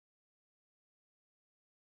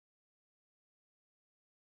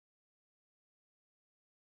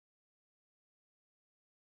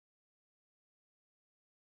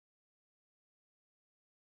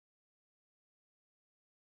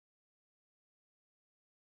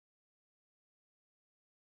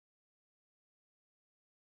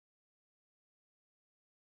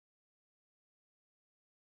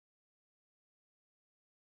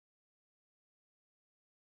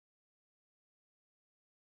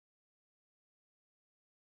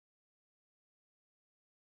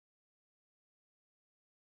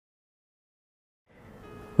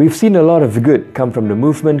We've seen a lot of good come from the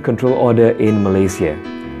Movement Control Order in Malaysia.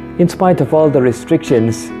 In spite of all the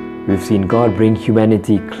restrictions, we've seen God bring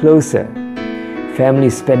humanity closer,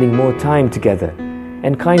 families spending more time together,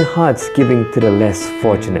 and kind hearts giving to the less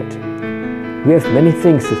fortunate. We have many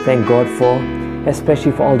things to thank God for,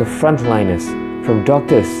 especially for all the frontliners, from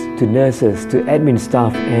doctors to nurses to admin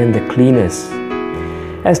staff and the cleaners.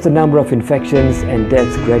 As the number of infections and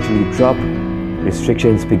deaths gradually drop,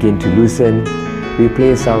 restrictions begin to loosen, we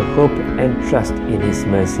place our hope and trust in His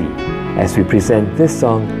mercy as we present this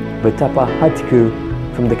song, Betapa Hatiku,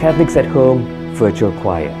 from the Catholics at Home Virtual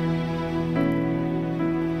Choir.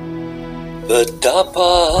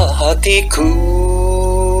 Betapa hatiku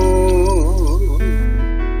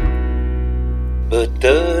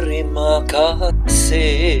berterima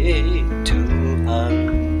kasih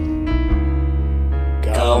Tuhan,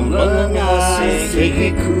 Kau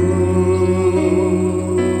mengasihiku,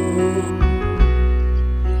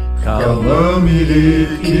 Kau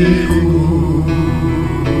memilikiku.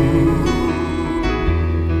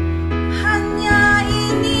 Hanya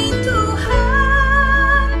ini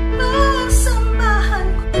Tuhan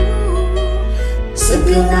persembahanku,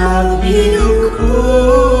 segenap hidupku,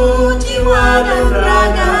 jiwa dan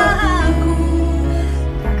ragaku.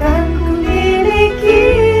 Takkan ku miliki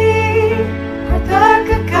harta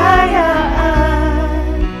kekayaan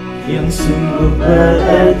Yang sungguh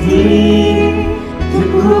berarti ku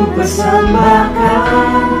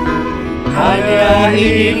persembahkan. hanya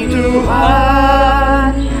ini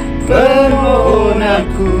Tuhan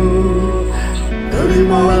permohonanku.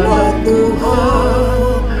 Terimalah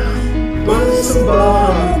Tuhan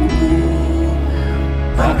persembahanku.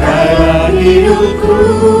 Pakailah hidupku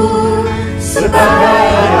sebagai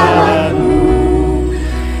alatmu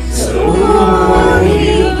seumur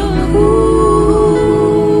hidupku.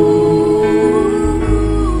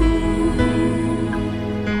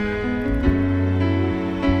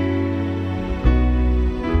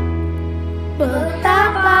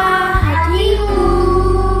 Betapa hatiku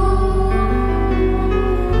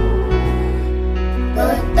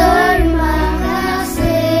berterima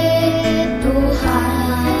kasih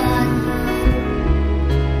Tuhan,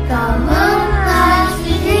 Kau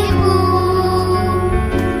mengasihiku,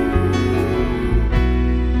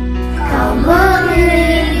 Kau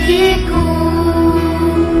memilikiku.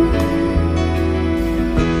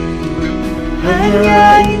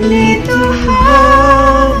 Hanya ini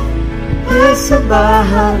Tuhan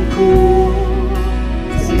persembahanku,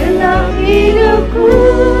 Segenap hidupku,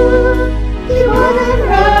 jiwa dan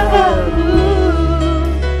ragaku.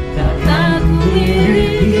 takkan ku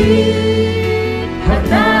miliki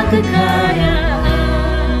harta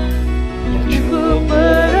kekayaan yang cukup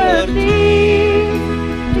berarti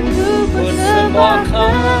untuk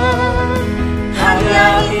persembahkan. Hanya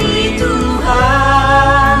ini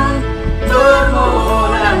Tuhan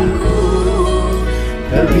permohonanku.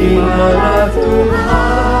 Terimalah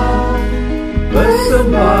Tuhan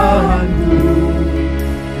persembahanku.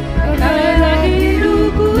 Pakailah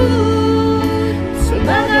hidupku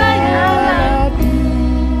sebagai alatmu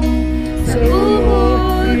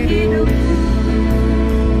seumur hidupku.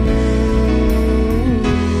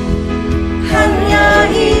 Hanya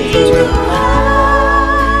itu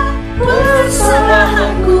Tuhan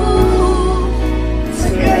persembahanku,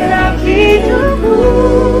 segenap hidupku,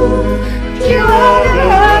 jiwa dan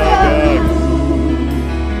ragaku.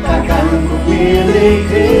 Takkan ku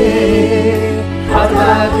miliki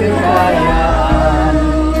harta kekayaan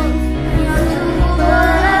Yang sungguh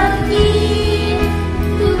berarti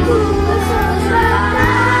untukku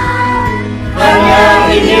persembahkan. Hanya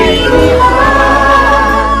ini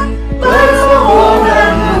Tuhan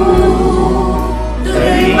permohonanku.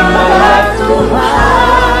 Terimalah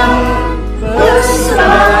Tuhan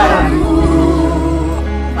persembahanku.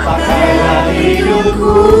 Pakailah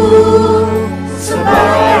hidupku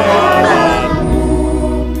sebagai alatmu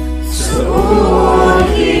seumur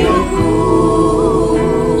hidupku.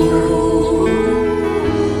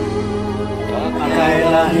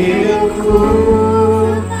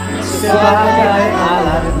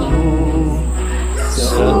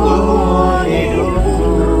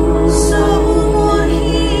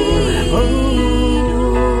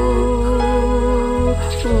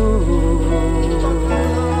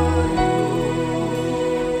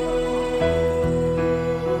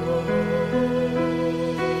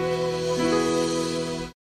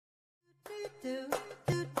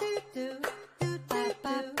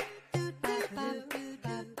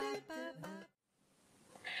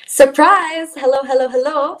 Surprise! Hello, hello,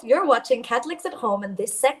 hello. You're watching Catholics at Home, and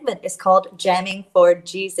this segment is called Jamming for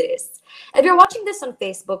Jesus. If you're watching this on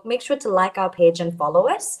Facebook, make sure to like our page and follow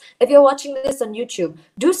us. If you're watching this on YouTube,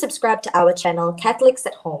 do subscribe to our channel, Catholics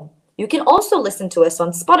at Home. You can also listen to us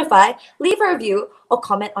on Spotify, leave a review, or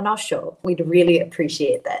comment on our show. We'd really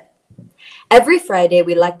appreciate that. Every Friday,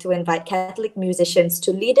 we like to invite Catholic musicians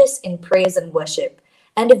to lead us in praise and worship.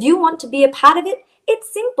 And if you want to be a part of it,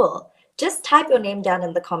 it's simple. Just type your name down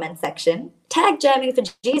in the comment section, tag Jamming for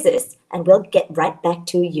Jesus, and we'll get right back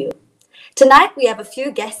to you. Tonight, we have a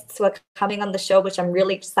few guests who are coming on the show, which I'm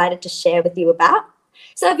really excited to share with you about.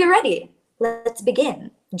 So if you're ready, let's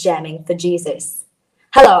begin Jamming for Jesus.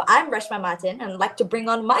 Hello, I'm Reshma Martin, and I'd like to bring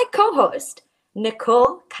on my co-host,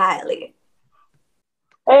 Nicole Kiley.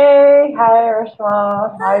 Hey, hi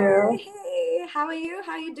Rashma, how are you? Hey, how are you?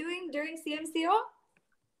 How are you doing during CMCO?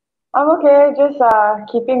 I'm okay, just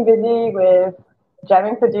keeping busy with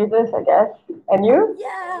jamming for Jesus, I guess. And you?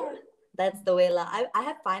 Yeah, that's the way. I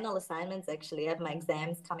have final assignments actually. I have my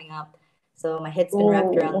exams coming up, so my head's been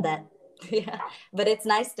wrapped around that. Yeah, but it's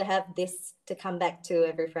nice to have this to come back to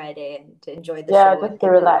every Friday and to enjoy the Yeah, show. just to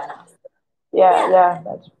relax. Else. Yeah,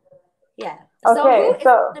 that's yeah. okay. So who is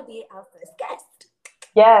going to be our first guest?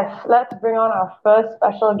 Yes, let's bring on our first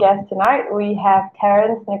special guest tonight. We have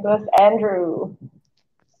Terence Nicholas Andrew.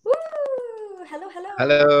 Woo! Hello, hello.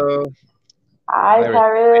 Hello. Hi, Hi,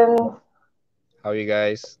 Terence. how are you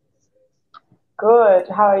guys? Good.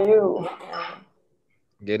 How are you? Yeah.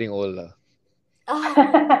 Getting older. Oh,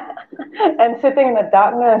 And sitting in the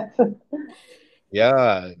darkness.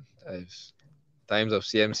 Yeah, times of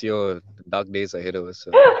CMCO, dark days ahead of us. So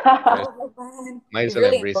oh man. might as You well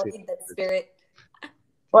really embrace it. embodied that spirit.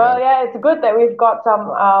 Well, yeah, it's good that we've got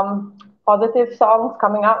some positive songs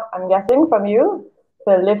coming up, I'm guessing, from you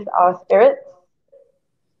to lift our spirits.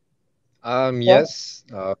 Yes.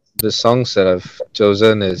 The songs that I've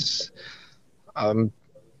chosen is I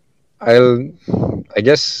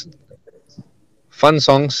guess fun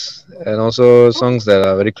songs and also songs that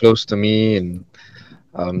are very close to me in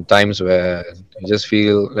times where you just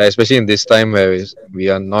feel, like, especially in this time where we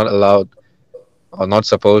are not allowed or not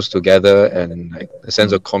supposed to gather, and like the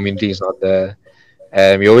sense of community is not there,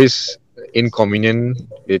 and we always in communion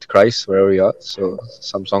with Christ wherever we are. So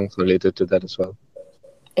some songs related to that as well.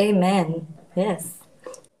 Amen. Yes.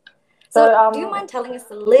 So, So, do you mind telling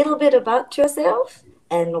us a little bit about yourself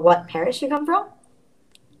and what parish you come from?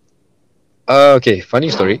 Okay, funny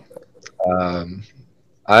story. Um,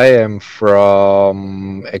 I am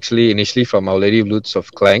from actually initially from Our Lady of Lutz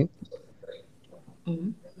of Klang.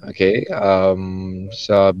 Mhm. Okay,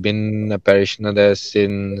 so I've been a parishioner there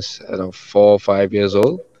since 4 or 5 years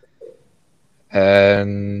old,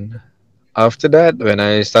 and after that, when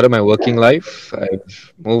I started my working life,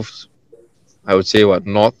 I've moved, I would say,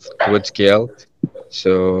 north towards KL.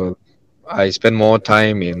 So I spend more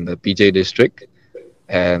time in the PJ district,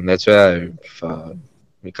 and that's where I've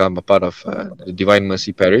become a part of the Divine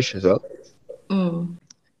Mercy Parish as well. Mm.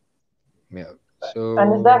 Yeah. So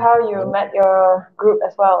and is that how you met your group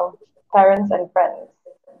as well? Parents and friends?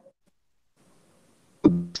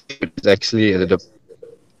 it's actually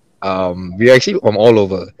we're actually from all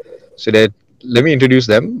over. So that let me introduce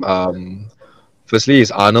them. Firstly is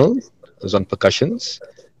Arnold, who's on percussions.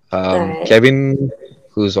 Alright. Kevin,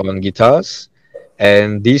 who's on guitars.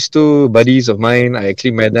 And these two buddies of mine, I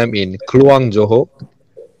actually met them in Kluang, Johor,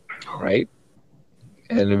 right?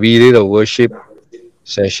 And we did a worship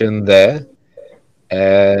session there.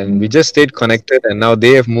 And we just stayed connected. And now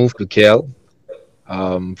they have moved to KL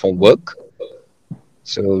for work.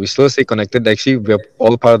 So we still stay connected. Actually, we're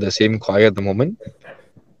all part of the same choir at the moment,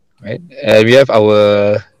 right? And we have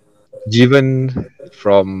our Jivan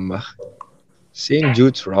from St.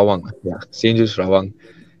 Jude's Rawang. Yeah, St. Jude's Rawang.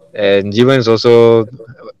 And Jivan is also,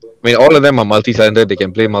 I mean, all of them are multi-talented. They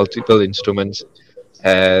can play multiple instruments.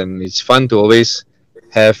 And it's fun to always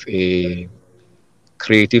have a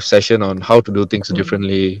creative session on how to do things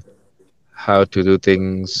differently, how to do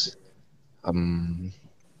things, how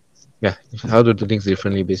to do things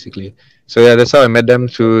differently, basically. So yeah, that's how I met them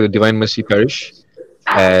through Divine Mercy Parish.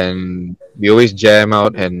 And we always jam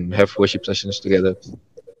out and have worship sessions together.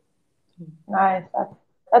 Nice.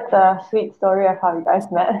 That's a sweet story of how you guys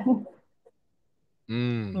met.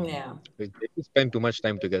 Yeah. We spend too much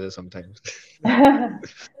time together sometimes.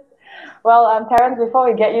 Well, Terence, before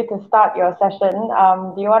we get you to start your session,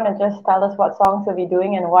 do you want to just tell us what songs you'll be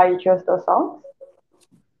doing and why you chose those songs?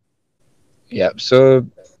 Yeah, so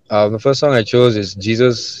the first song I chose is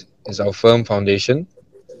Jesus is Our Firm Foundation,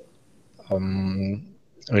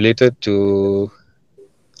 related to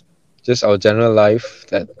just our general life,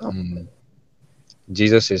 that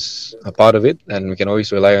Jesus is a part of it, and we can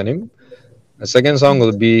always rely on Him. The second song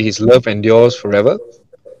will be His Love Endures Forever.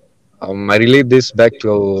 I relate this back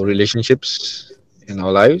to our relationships in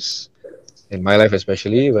our lives, in my life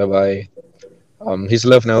especially, whereby His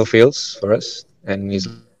love never fails for us, and He's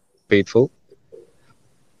faithful.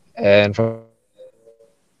 And from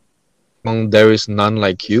There Is None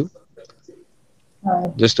Like You,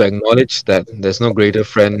 just to acknowledge that there's no greater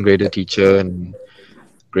friend, greater teacher, and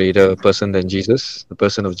greater person than Jesus, the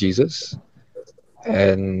person of Jesus.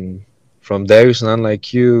 And from There Is None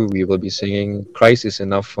Like You, we will be singing Christ Is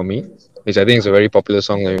Enough for Me, which I think is a very popular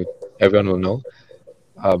song that everyone will know.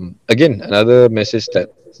 Again, another message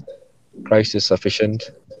that Christ is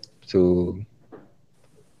sufficient to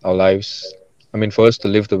our lives. I mean, for us to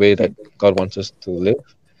live the way that God wants us to live.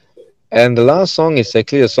 And the last song is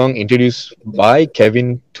actually a song introduced by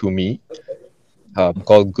Kevin to me,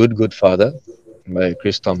 called Good Good Father by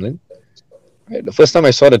Chris Tomlin. Right, the first time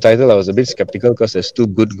I saw the title, I was a bit skeptical because there's two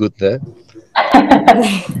good there.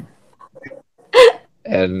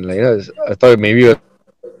 And I thought maybe it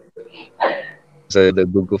was the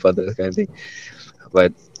Good Good Father kind of thing.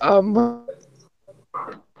 But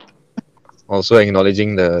also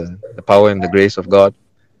acknowledging the power and the grace of God.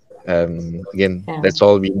 Again, that's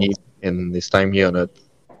all we need in this time here on earth.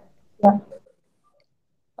 Yeah.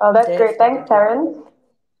 Oh, that's great. Thanks, Terence.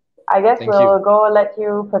 I guess we'll go let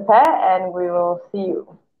you prepare and we will see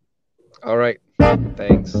you. All right.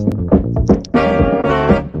 Thanks.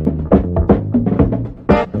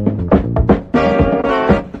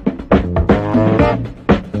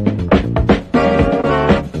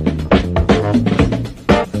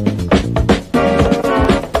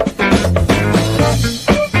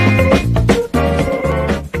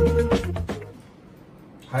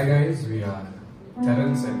 Hi guys, we are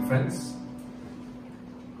Terence and friends,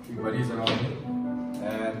 few buddies around me,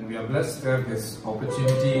 and we are blessed to have this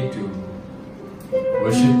opportunity to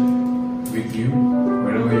worship with you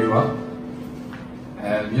wherever you are.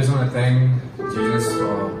 And we just want to thank Jesus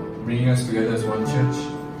for bringing us together as one church,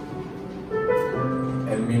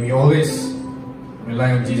 and may we always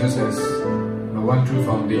rely on Jesus as the one true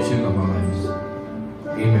foundation of our lives.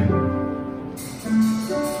 Amen.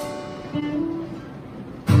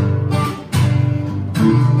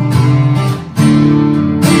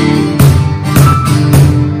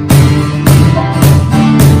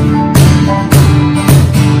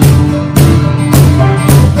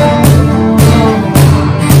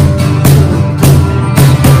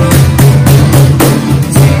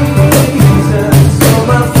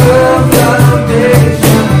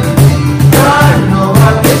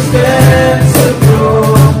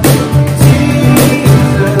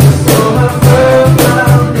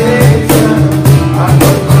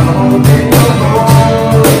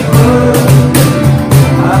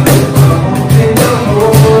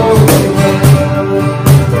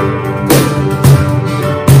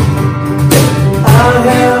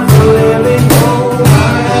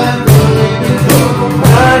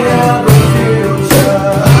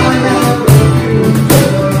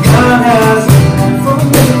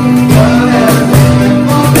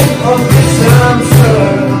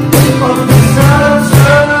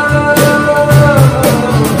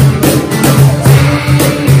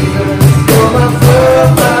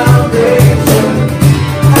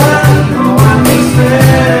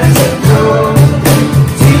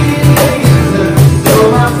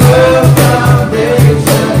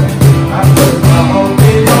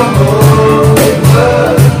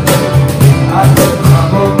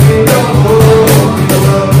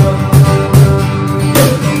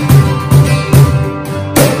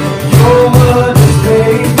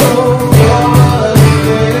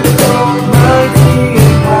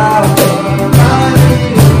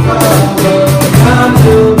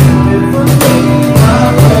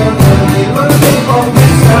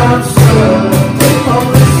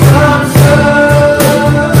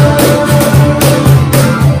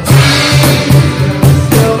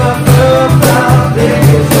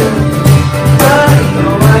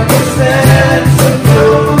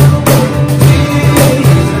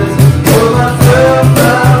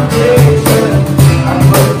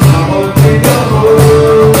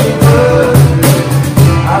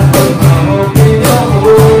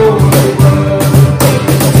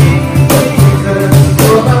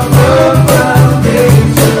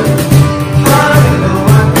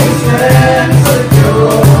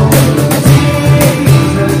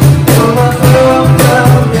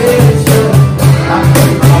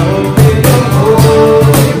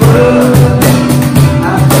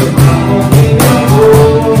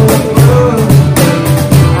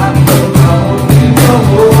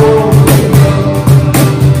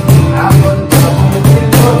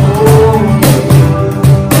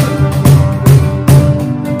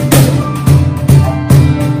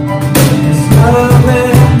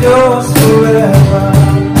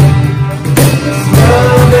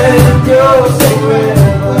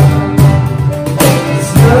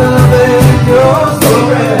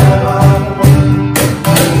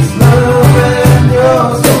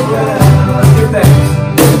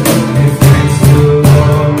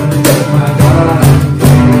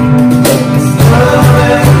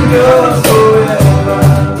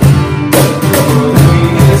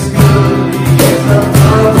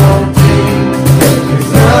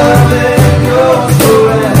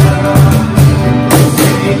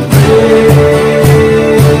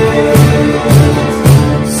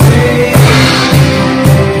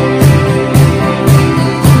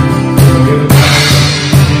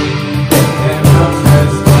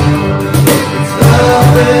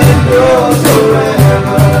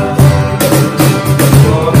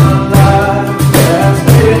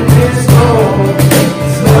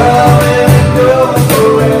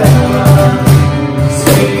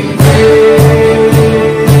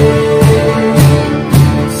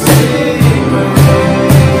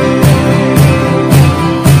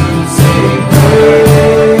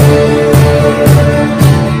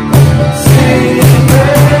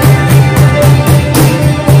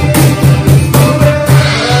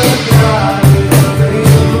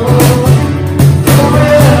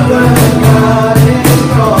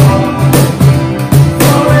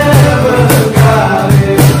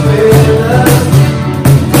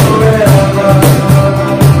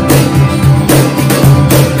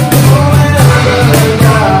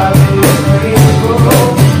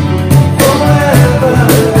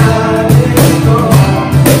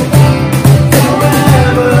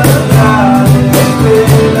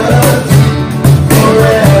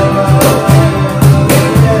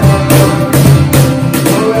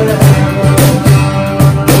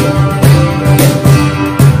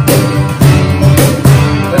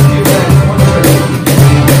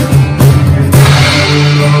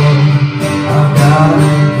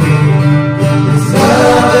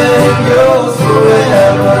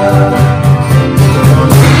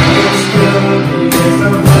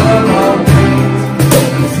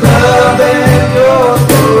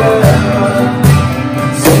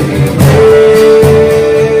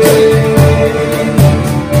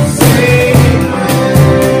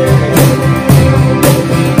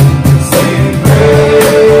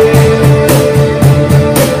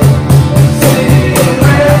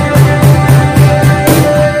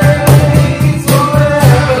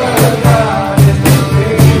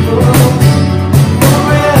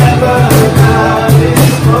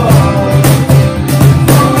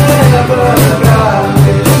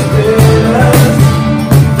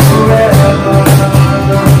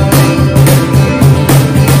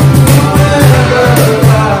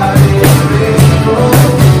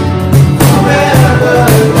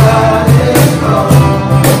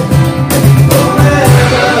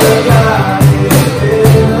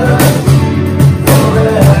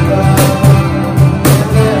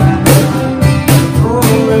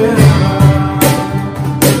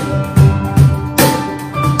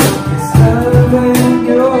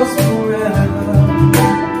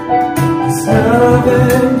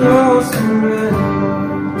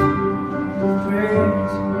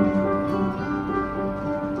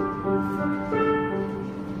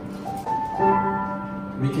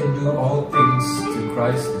 do all things through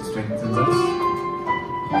Christ that strengthens us.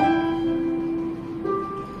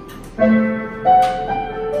 And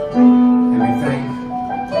we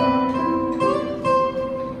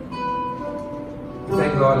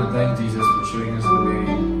thank God and thank Jesus for showing us the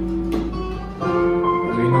way.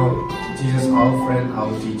 And we know Jesus, our friend,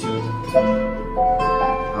 our teacher,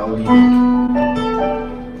 our leader.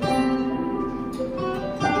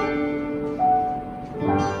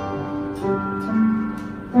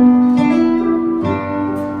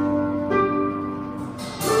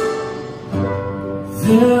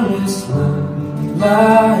 There is none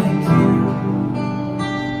like you.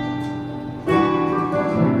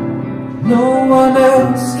 No one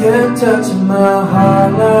else can touch my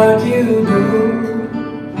heart like you do.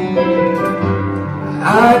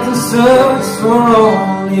 I can search for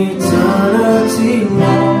all eternity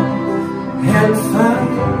long and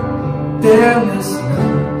find there is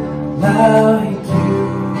none like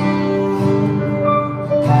you.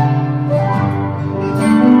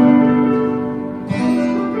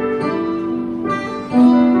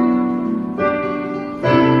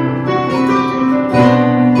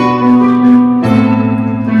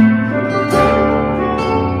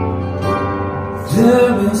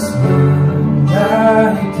 There is none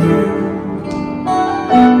like you.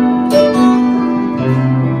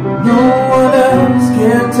 No one else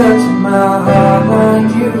can touch my heart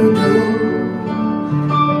like you do.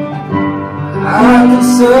 I can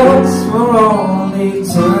search for all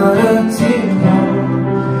eternity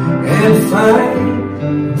long and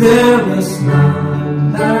find there is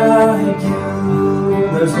none like you.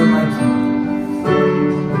 There's none like you.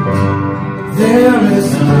 There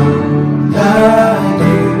is none like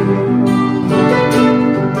you.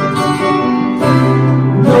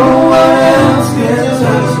 No one else can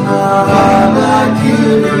touch my heart like you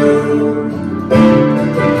do.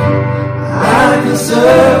 I can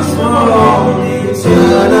search for all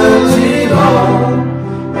eternity long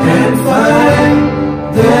and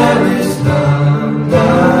find there is none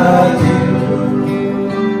like you.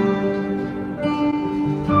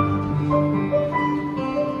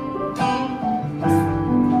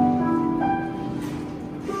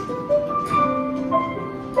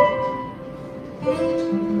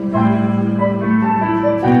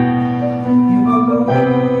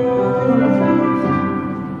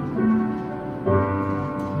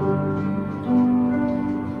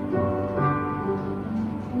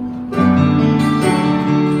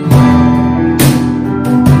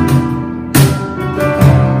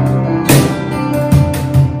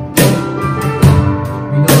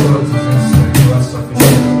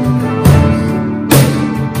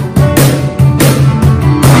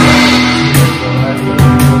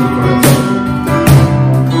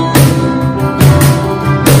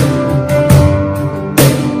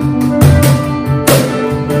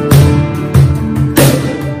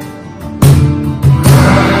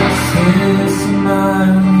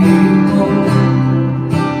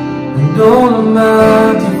 All of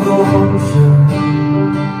my devotion,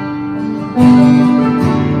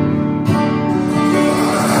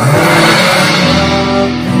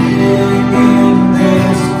 in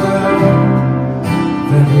this world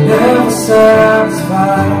that never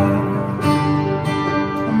satisfies.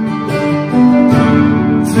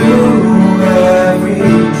 Through every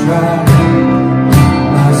trial,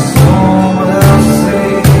 my soul will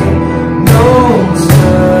say, no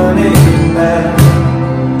turning back.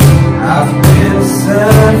 I've been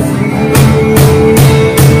set free.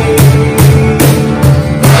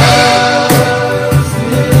 Christ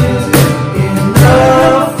is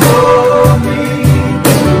enough for me.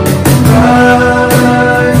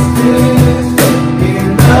 Christ is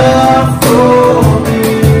enough for me.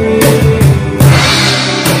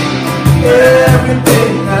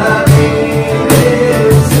 Everything I need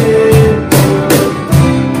is in you.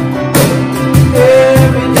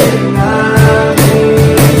 Everything I need.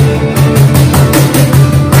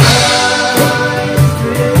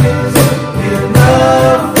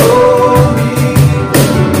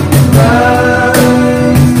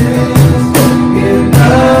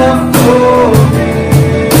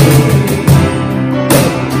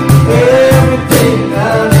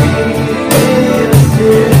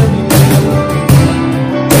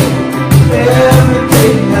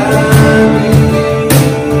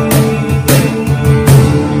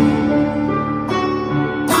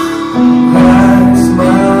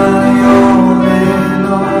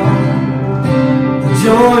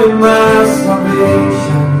 Joy of my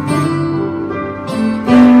salvation,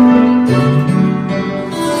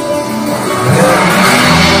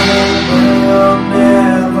 will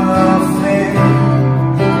never fail.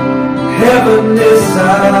 Heaven is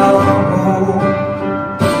our home.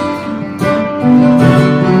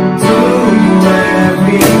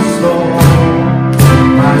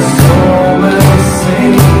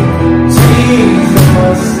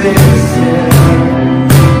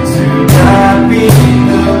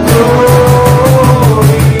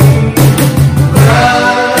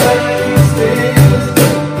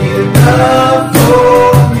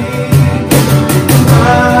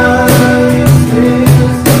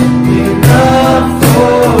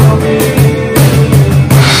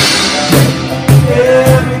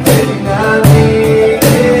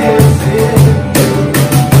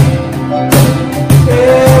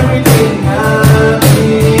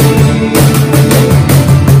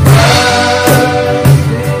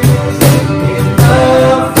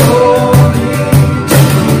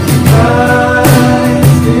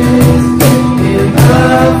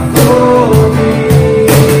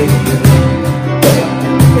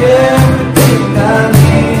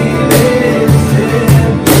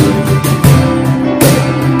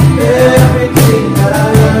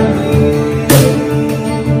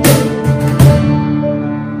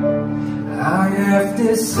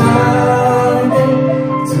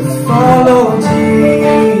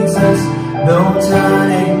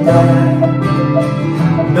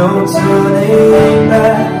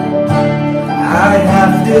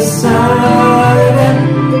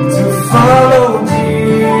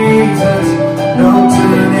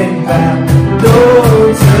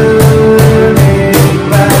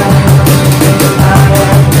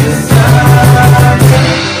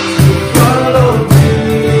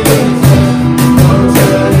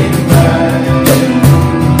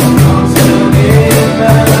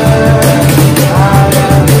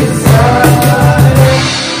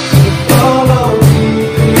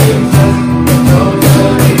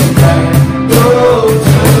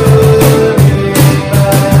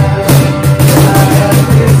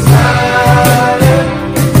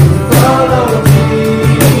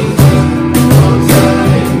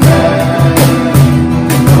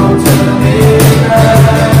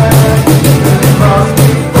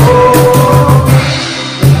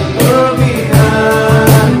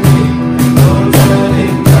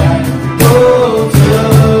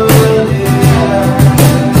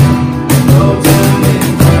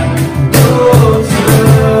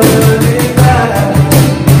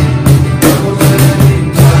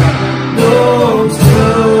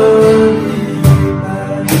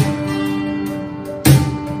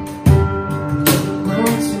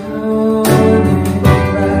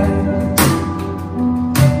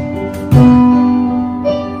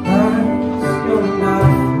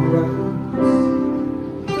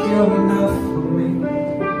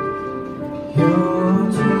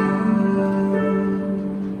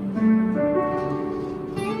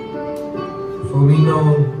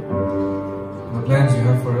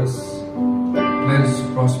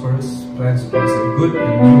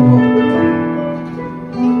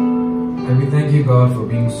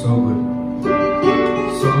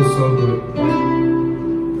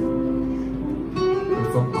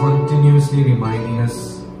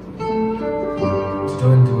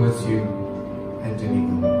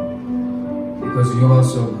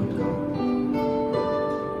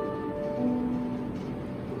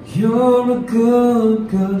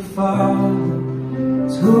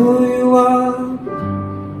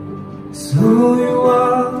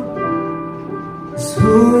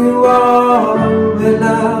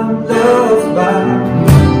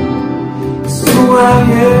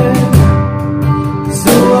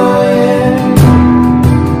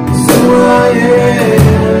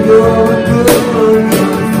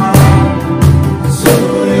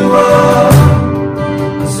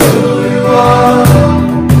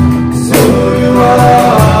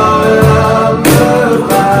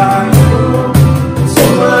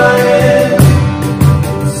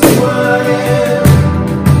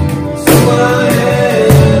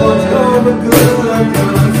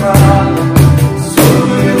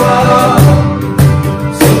 Who you are.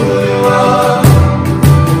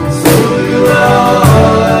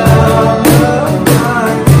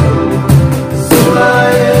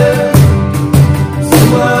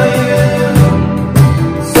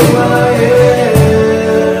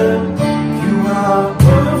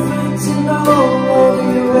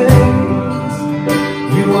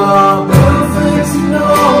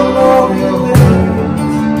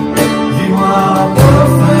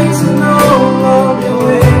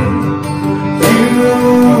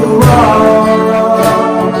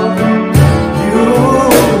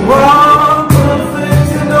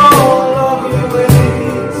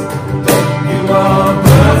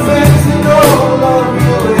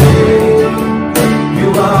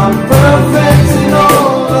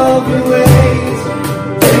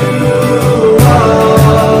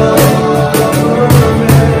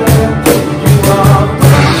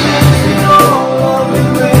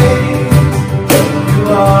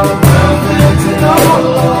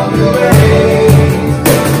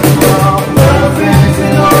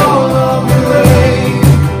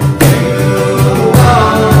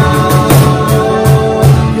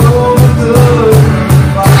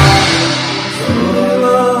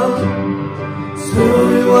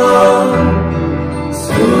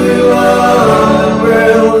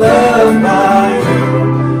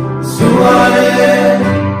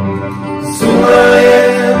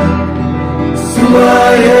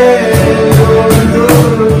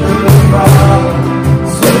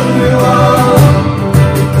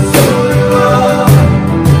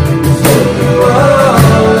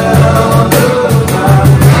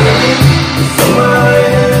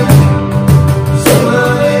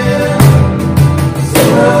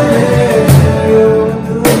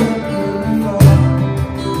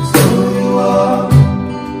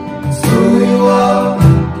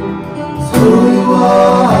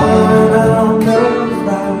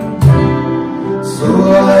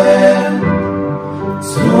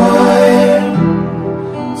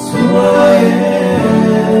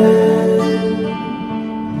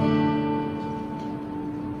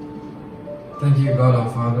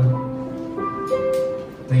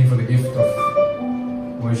 Thank you for the gift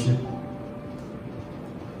of worship.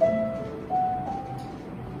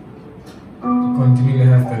 Continue to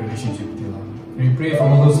have that relationship with you, Lord. We pray for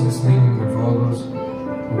all those listening and for all those who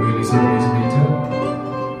will listen to this later.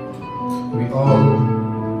 We all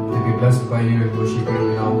can be blessed by you and worship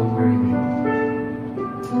you in our own very way.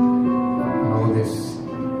 And all this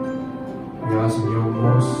we ask in your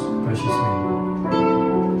most precious name.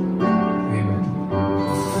 Amen.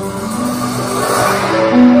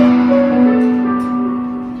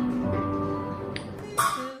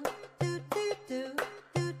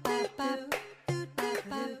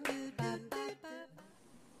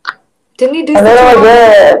 Didn't you do Hello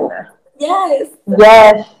again. Yes.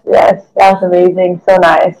 Yes, yes, that was amazing. So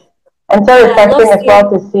nice. And so refreshing as well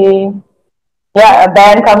to see, a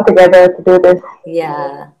band come together to do this.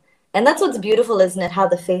 Yeah. And that's what's beautiful, isn't it? How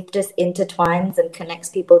the faith just intertwines and connects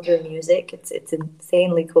people through music. It's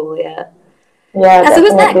insanely cool, yeah. Yeah, so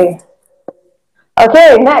who's next? definitely.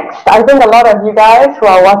 Okay, next. I think a lot of you guys who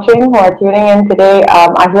are watching, who are tuning in today,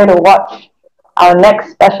 are here to watch our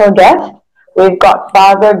next special guest. We've got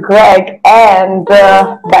Father Greg and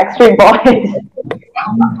the Backstreet Boys.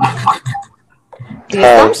 The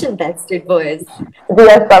Assumption Backstreet Boys.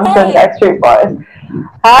 The Assumption Backstreet Boys.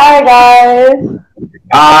 Hi, guys.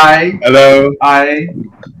 Hi. Hello. Hi.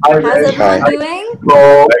 How's everyone doing?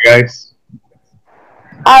 Hello. Hi, guys.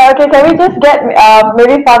 Okay, can we just get,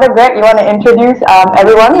 maybe Father Greg, you want to introduce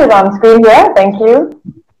everyone who's on screen here? Thank you.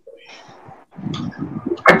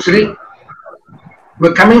 Actually,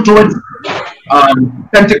 we're coming towards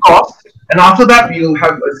Pentecost, and after that we'll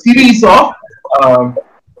have a series of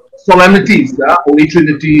solemnities, Holy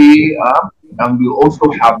Trinity, and we'll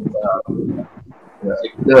also have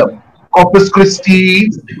the Corpus Christi.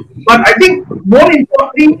 But I think more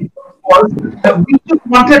importantly was that we just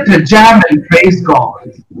wanted to jam and praise God.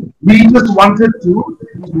 We just wanted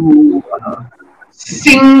to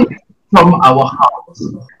sing from our hearts.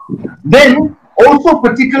 Then, also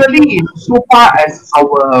particularly in so far as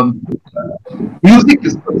our music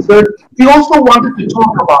is concerned, we also wanted to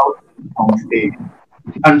talk about our faith.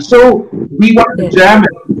 And so we wanted to jam,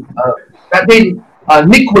 and that day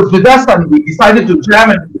Nick was with us and we decided to jam,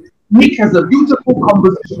 and Nick has a beautiful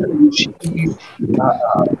composition which he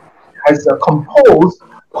has composed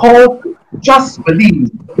called Just Believe,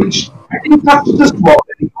 which I think touches what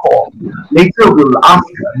we call. Later we'll ask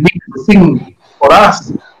Nick to sing for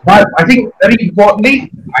us. But I think very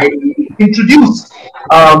importantly, I introduce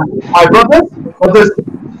my brothers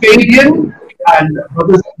Fabian and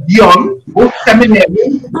brothers Dion, both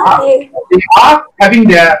seminarians. They are having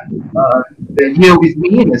their here with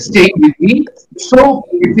me and staying with me. So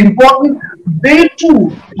it's important they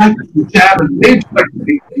too like to jam and they too like to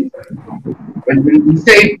sing.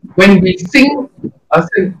 When we sing,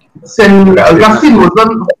 Saint Augustine was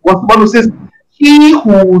one who says, "He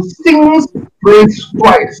who sings prays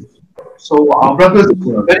twice." So our brothers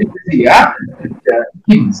were very busy,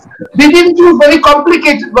 hymns. They didn't do very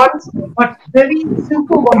complicated ones, but very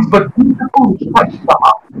simple ones, but beautiful, which touch the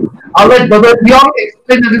heart. I'll let Brother Leon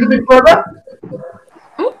explain a little bit further.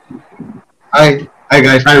 Hi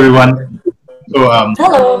guys, hi everyone. So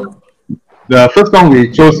hello. The first song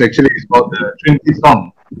we chose actually is called the Trinity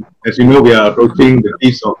song. As you know, we are approaching the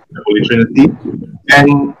Feast of the Holy Trinity,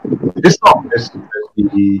 and this song, as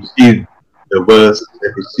we see the verse,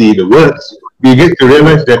 as we see the words, we get to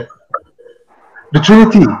realize that the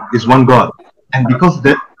Trinity is one God, and because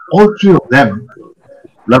that all three of them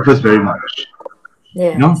love us very much.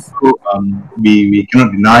 Yes. You know, so we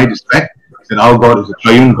cannot deny this fact that our God is a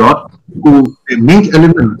triune God, who the main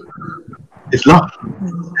element is love,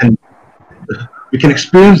 and we can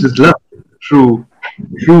experience this love through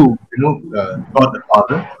God the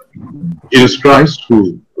Father, Jesus Christ,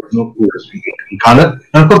 who has been incarnate,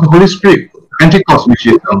 and of course the Holy Spirit, Pentecost, which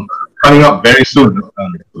is coming up very soon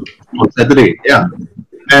on Saturday. Yeah,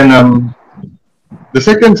 and the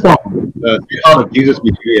second song, "Sweetheart of Jesus,"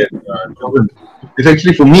 which we have chosen, is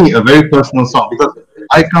actually for me a very personal song because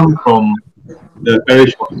I come from the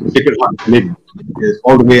parish of Sacred Heart Lim, is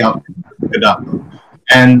all the way up to Kedah,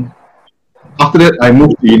 and after that, I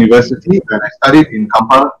moved to university and I studied in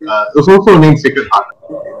Kampala. It was also named Sacred Heart.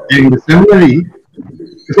 And the seminary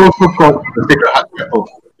is also called the Sacred Heart Chapel.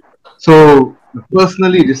 So,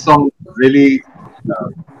 personally, this song really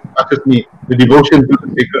touches me. The devotion to the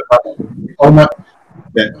Sacred Heart so much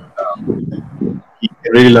that he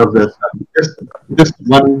really loves us. Just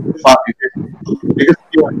one part is because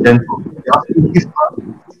pure and gentle. He asked me his heart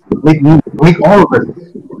make all of us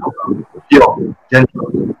pure,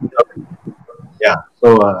 gentle, loving. Yeah, so,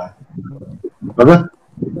 brother?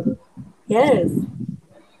 Yes.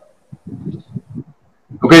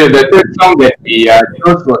 Okay, the third song that we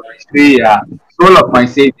chose was actually Soul of My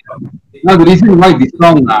Savior. Now, the reason why this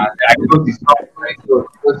song, that I chose this song, right, so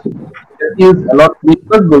because it feels a lot to me,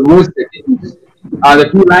 because the words that it is, the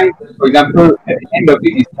two lines, for example, at the end of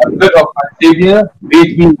it is, the blood of my Savior,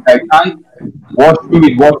 bathe me in thy side, wash me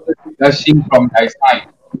with water, gushing from thy side.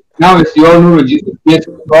 Now, as you all know, when Jesus pierced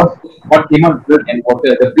the cross, what came out? Blood and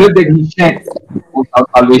water. The blood that he shed was our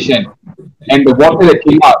salvation, and the water that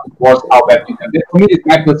came out was our baptism. That, for me, is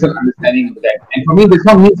my personal understanding of that. And for me, the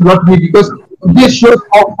song means a lot to me because it just shows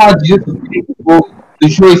how far Jesus was willing to go to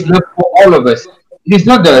show his love for all of us. It is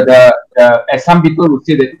not as some people would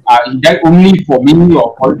say that he died only for me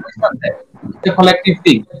or for us. It's not that. It's a collective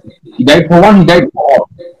thing. He died for one, he died for all.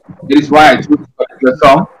 That is why I chose this particular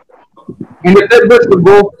song. And the third verse will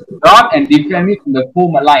go, God and defend me from the foe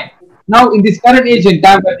malign. Now, in this current age and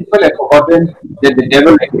time where people have forgotten that the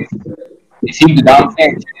devil exists, they seem to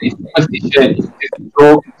downstairs, it's superstition, it's just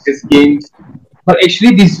jokes, it's just games. But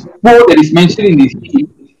actually, this foe that is mentioned in this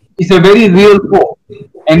hymn is a very real foe.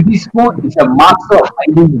 And this foe is a master of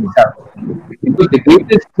hiding himself. Because the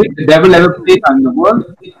greatest trick the devil ever played on the world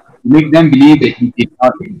to make them believe that he did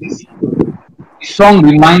not exist. This song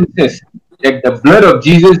reminds us that the blood of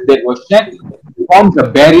Jesus that was shed forms a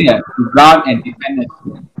barrier to guard and defend us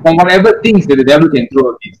from whatever things that the devil can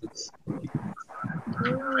throw against us.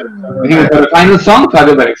 The final song,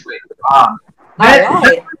 Father will explain.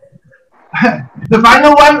 The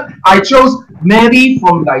final one, I chose Mary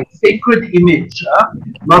from Thy Sacred Image.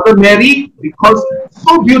 Mother Mary, because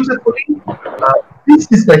so beautifully, this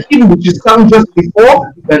is the hymn which is sung just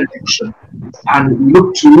before benediction. And we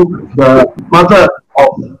look to the mother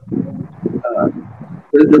of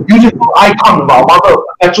the beautiful icon of our mother of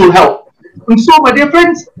perpetual health. And so, my dear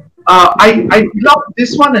friends, I love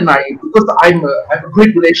this one, and because I have a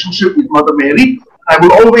great relationship with Mother Mary, I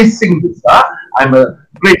will always sing this. I'm a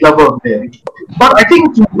great lover of Mary. But I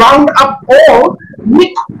think to round up all,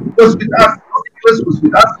 Nick was with us, Nicholas was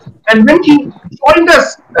with us, and when he joined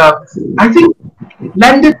us, I think it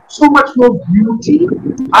landed so much more beauty.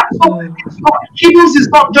 And so hymns is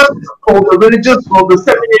not just for the religious, for the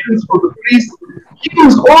seminarians, for the priests.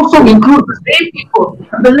 Hymns also include the lay people.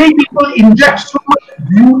 And the lay people inject so much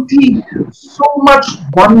beauty, so much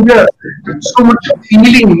wonder, and so much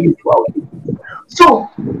feeling into our people. So,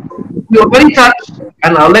 we are very touched,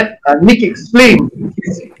 and I'll let Nick explain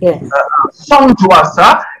his song to us,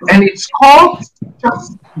 and it's called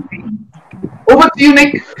Just Believe. Over to you,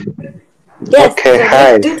 Nick. Yes, okay, so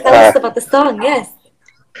hi. Do tell us about the song, yes.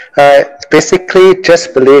 Basically,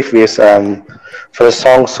 Just Believe is for the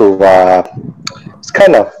songs who it's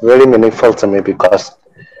kind of really meaningful to me because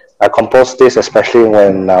I composed this especially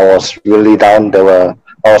when I was really down. I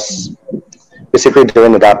was basically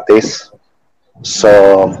during the dark days.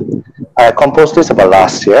 So I composed this about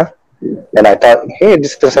last year, and I thought, hey,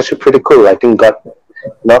 this is actually pretty cool. I think God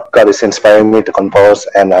is inspiring me to compose,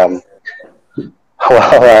 and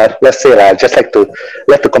let's say I just like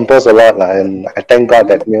to compose a lot, and I thank God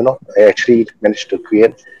that I actually managed to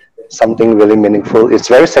create something really meaningful. It's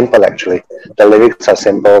very simple actually. The lyrics are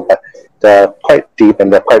simple, but they're quite deep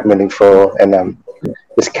and they're quite meaningful, and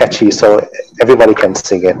it's catchy, so everybody can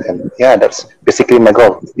sing it. And yeah, that's basically my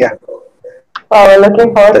goal. Yeah. Well, we're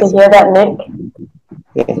looking forward to hear that, Nick.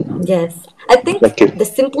 Yes, I think the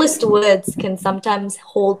simplest words can sometimes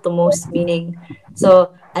hold the most meaning.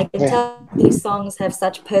 So I can tell these songs have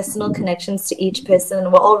such personal connections to each person,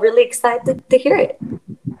 and we're all really excited to hear it.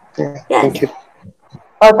 Yeah, yes. Thank you.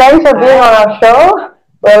 Well, thanks for being on our show.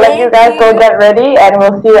 We'll let you guys go get ready, and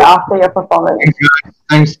we'll see you after your performance.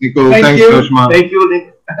 Thanks, Nicole. Thank Thanks, you. Joshma. Thank you,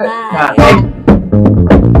 Nick. Bye.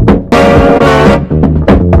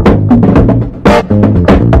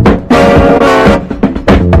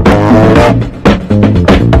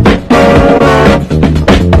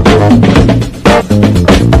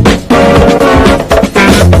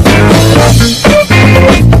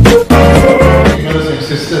 Brothers and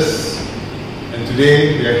sisters, and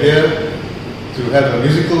today we are here to have a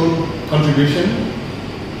musical contribution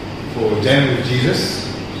for Jamming with Jesus.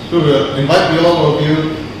 So we'll invite all of you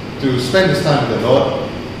to spend this time with the Lord,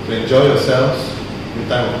 to enjoy yourselves in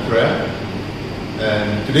time of prayer.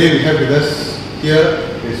 And today we have with us here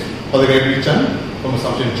is Father Gregory Chan from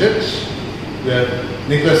Assumption Church. We have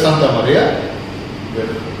Nicholas Santa Maria, we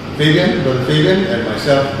have Fabian, Brother Fabian, and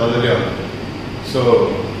myself, Brother Leon.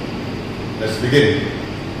 So let's begin.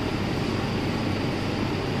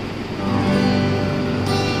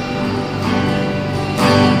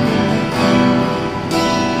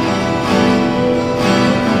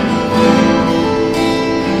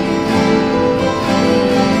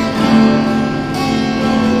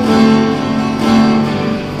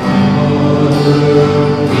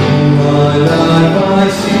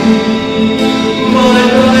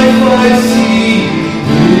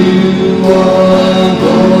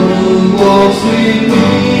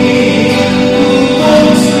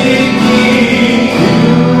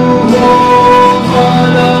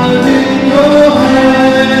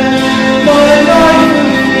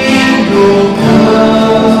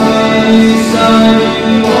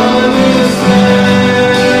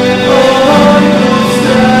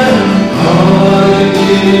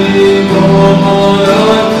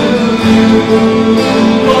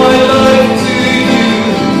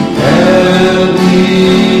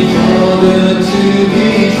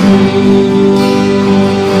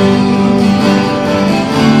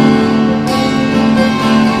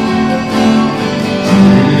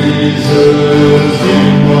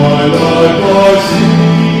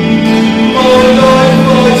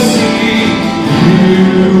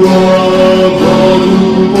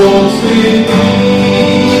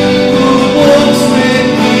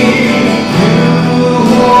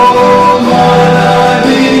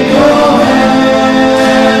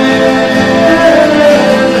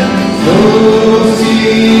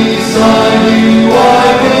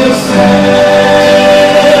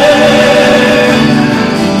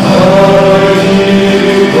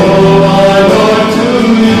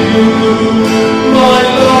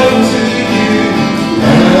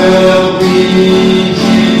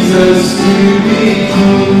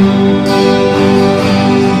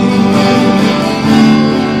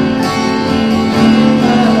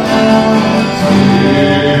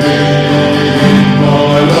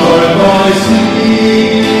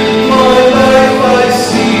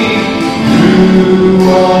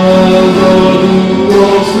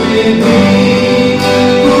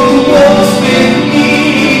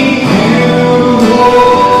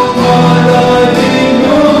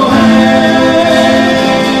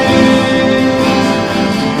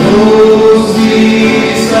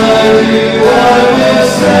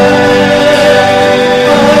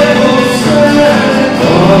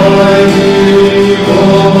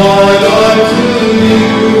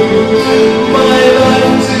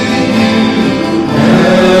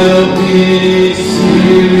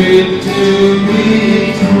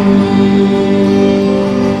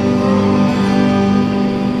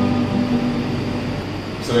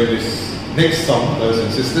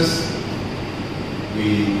 Jesus,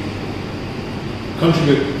 we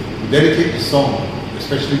contribute, we dedicate the song,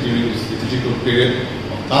 especially during this liturgical period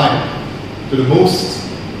of time, to the most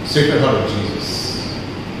Sacred Heart of Jesus.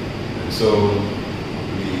 And so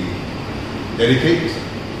we dedicate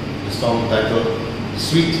the song titled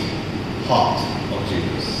Sweet Heart of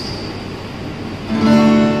Jesus.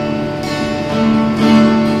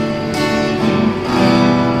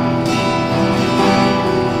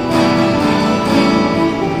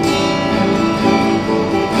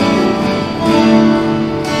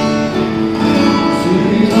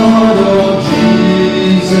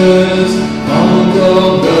 Out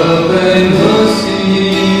of the fantasy,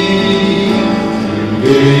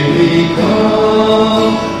 today we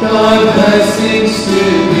come, thy blessings to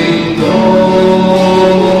be known.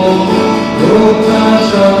 Oh,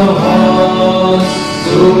 touch our hearts,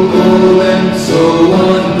 so cold and so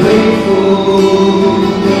ungrateful,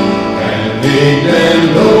 and make them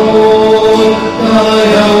known, thy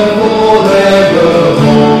love forevermore.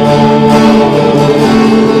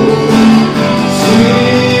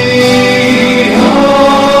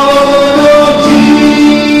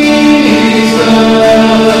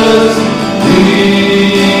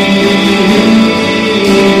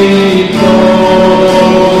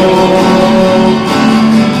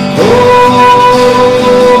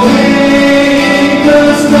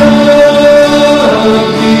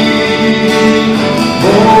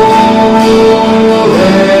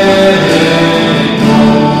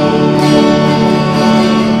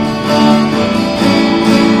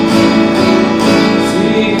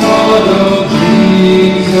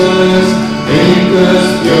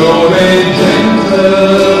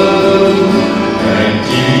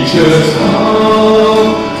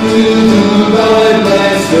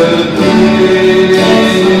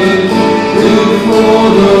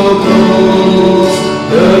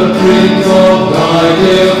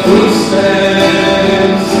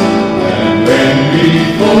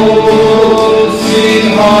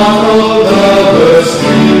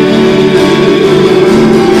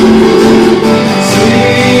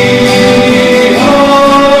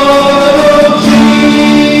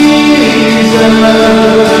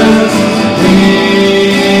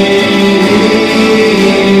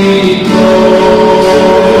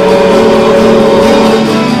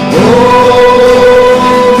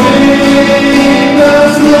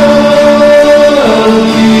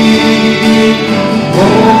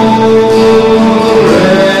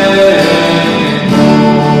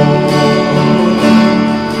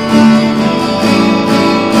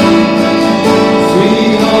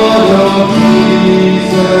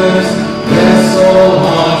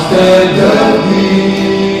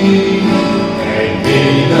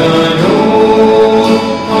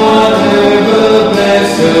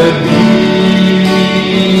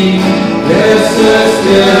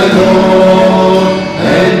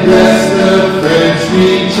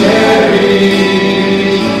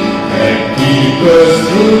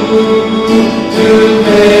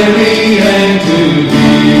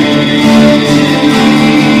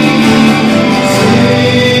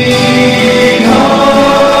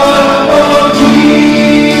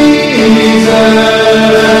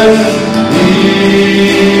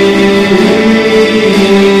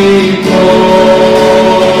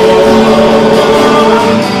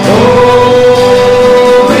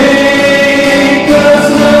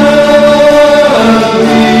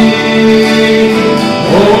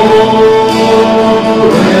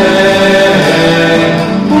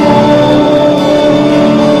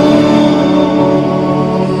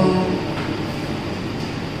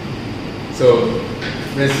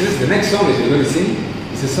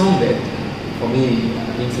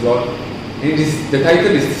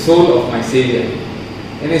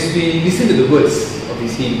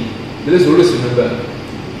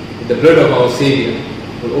 Savior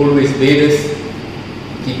will always bathe us,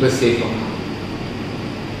 keep us safe from harm.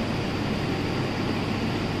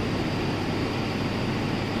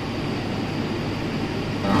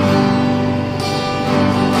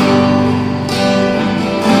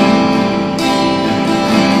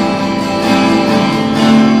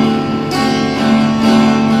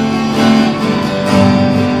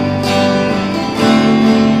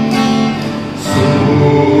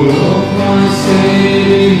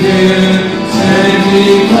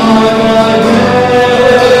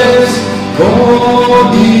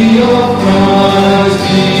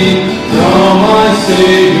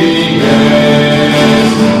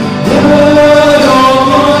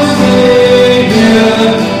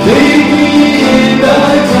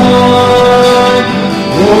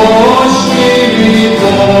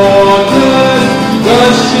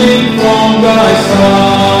 From thy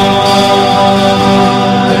side.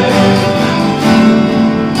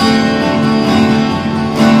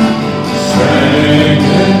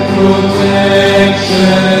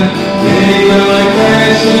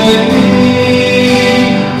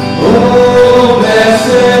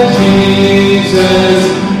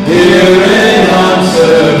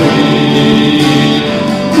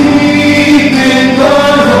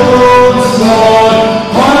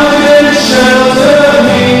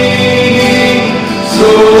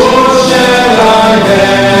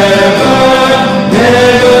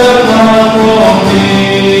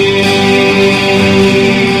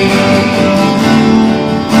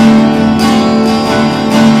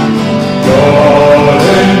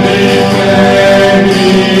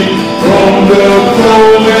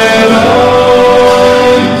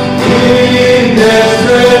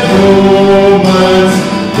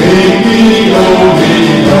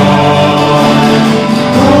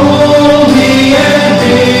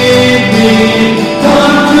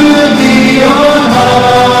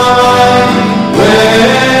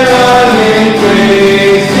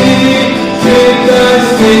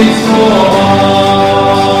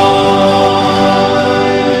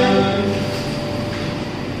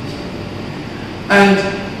 And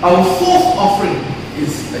our fourth offering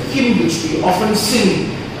is a hymn which we often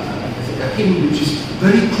sing, a hymn which is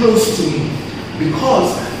very close to me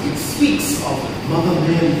because it speaks of Mother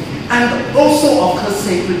Mary and also of her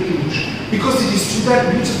sacred image, because it is to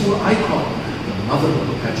that beautiful icon, the Mother of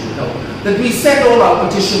Perpetual Help, that we send all our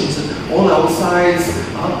petitions and all our sighs,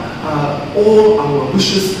 all our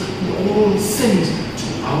wishes, we all send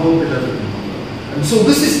to our beloved Mother. And so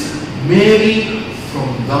this is Mary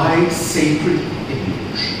from thy sacred image.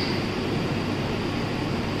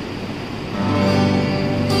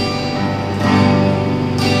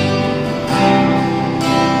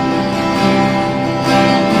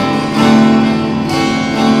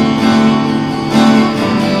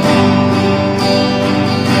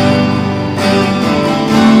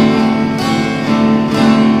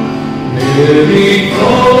 Mary,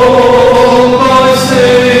 call my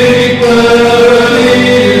sacred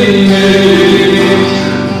image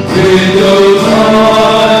with those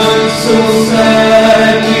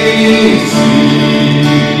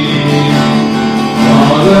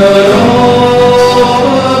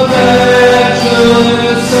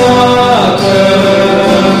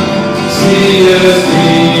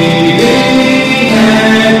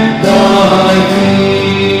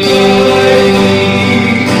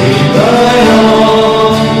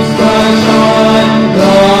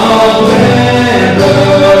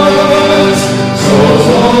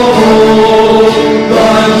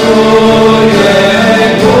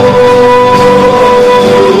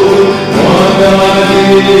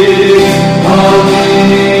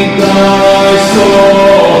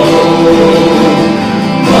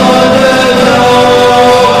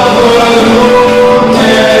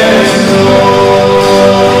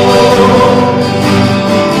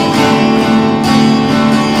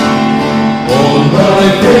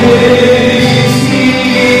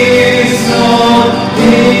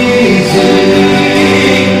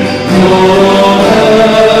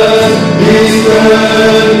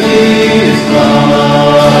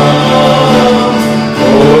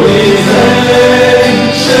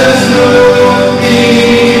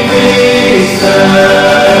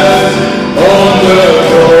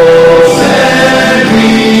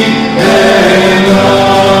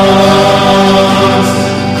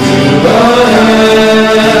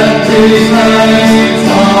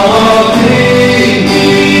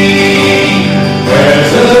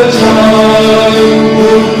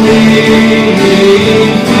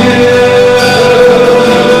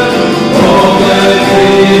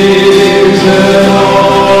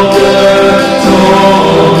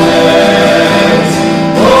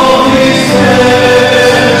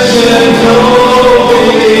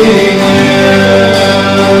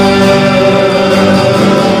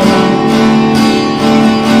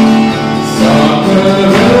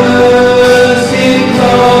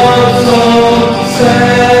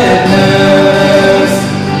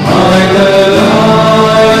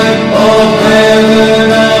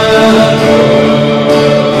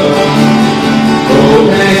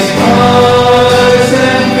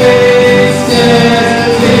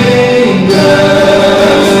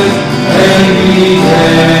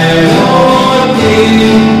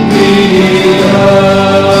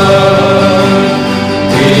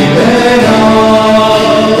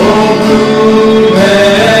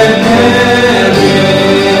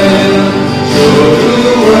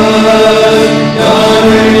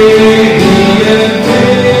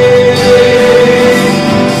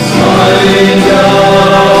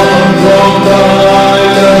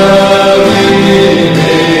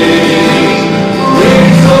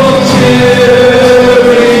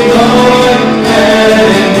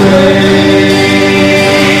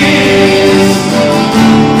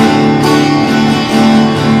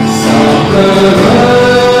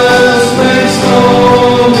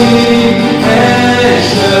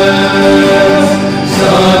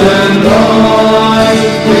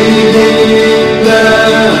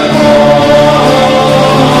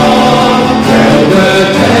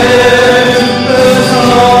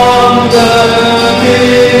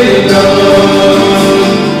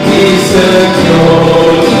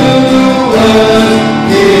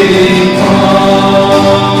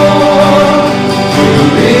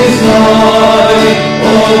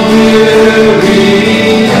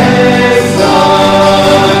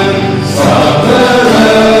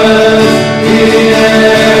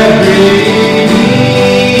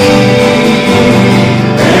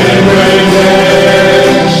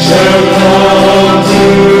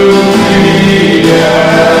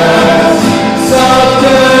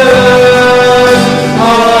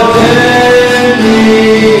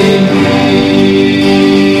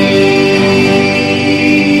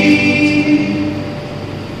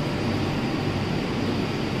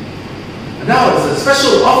Now, as a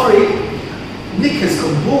special offering, Nick has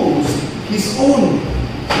composed his own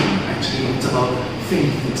hymn. Actually, it's about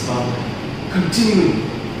faith, it's about continuing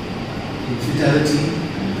in fidelity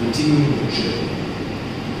and continuing in journey.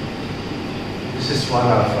 This is one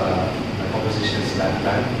of my compositions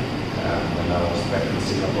lifetime when I was back in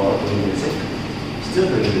Singapore doing music, still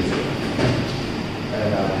doing music.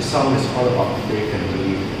 And this song is all about faith and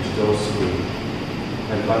belief to those who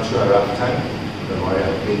have gone through a rough time, the warrior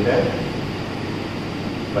have been there.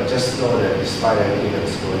 But just know that despite everything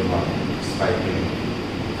that's going on, despite being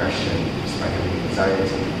depression, despite having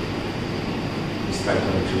anxiety, despite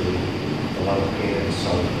going through a lot of pain and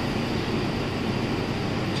sorrow,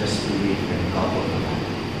 just believe in God will provide.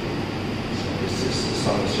 So the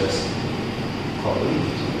song is just called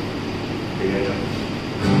Believe. Creator.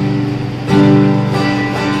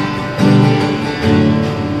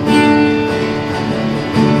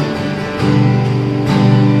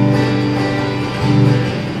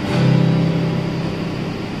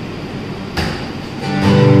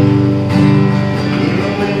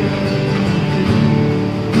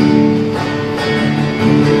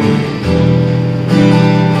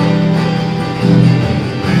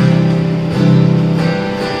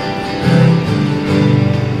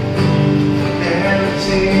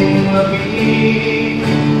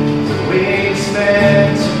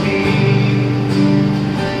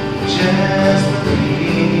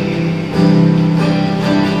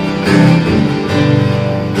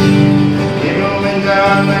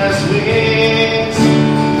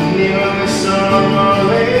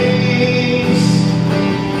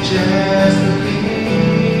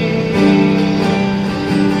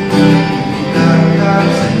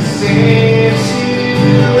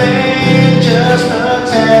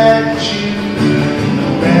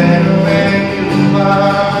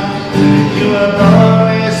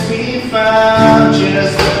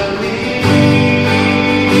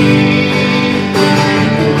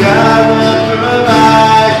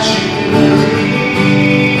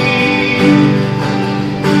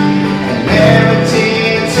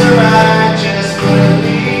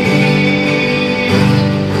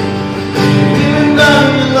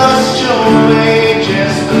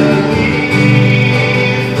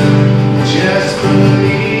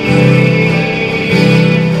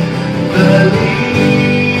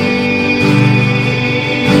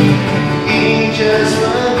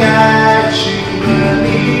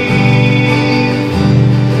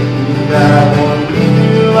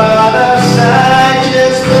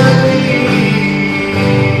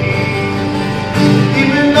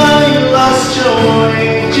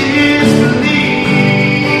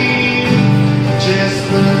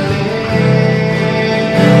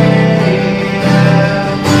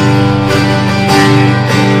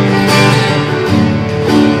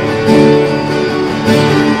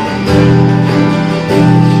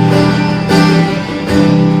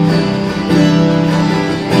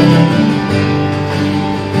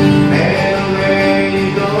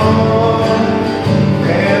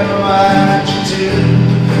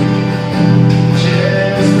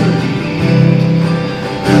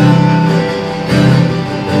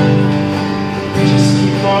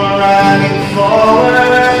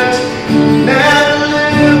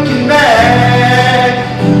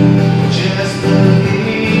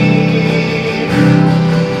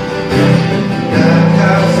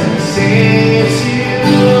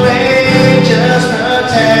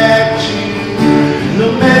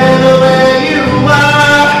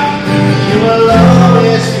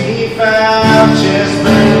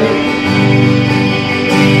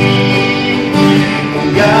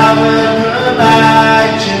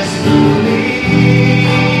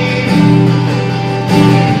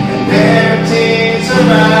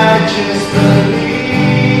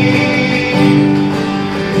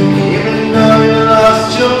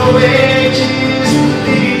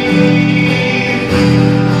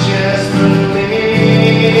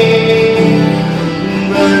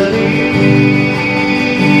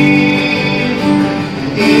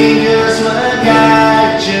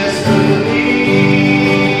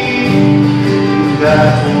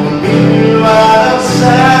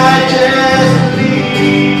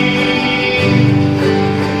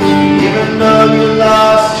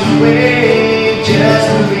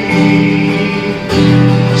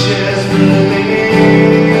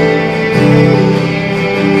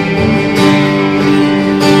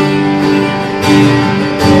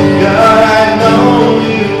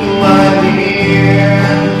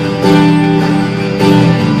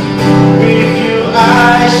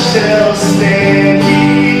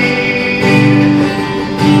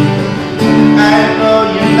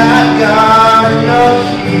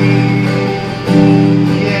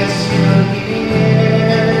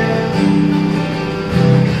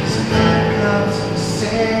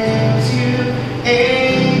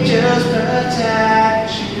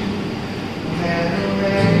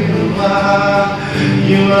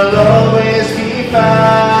 you will always be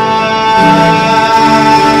found.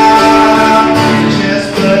 Just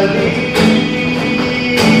believe,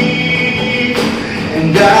 and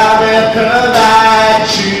God will provide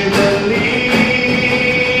you the need,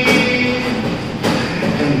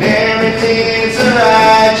 and everything's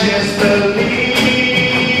alright. Just believe,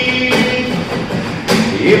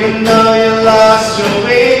 even though you lost your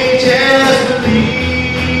way. Just believe,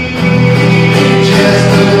 just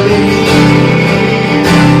believe,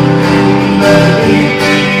 believe.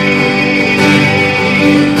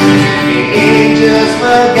 The angels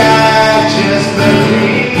will guide. Just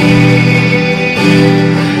believe,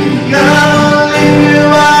 God will leave you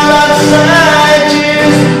outside.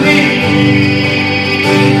 Just believe,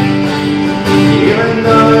 even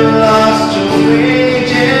though you lost your way.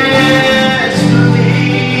 Just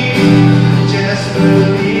believe, just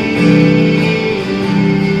believe.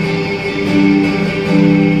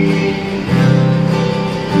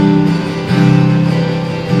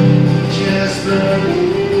 Just believe.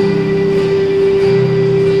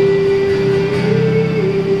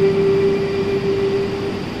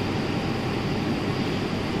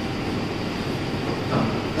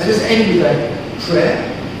 Let us end with a prayer.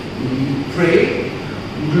 We pray,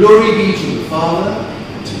 glory be to the Father,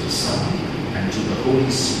 and to the Son, and to the Holy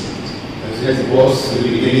Spirit. As it was in the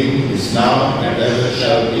beginning, is now, and ever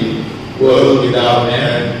shall be, world without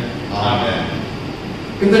end. Amen.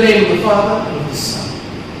 In the name of the Father, and of the Son,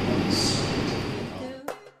 and of the Spirit.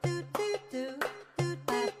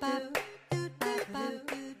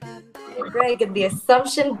 Greg and the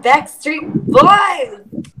Assumption Backstreet Boys.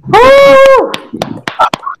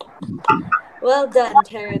 Well done,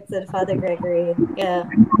 Terrence and Father Gregory. Yeah,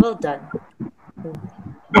 well done.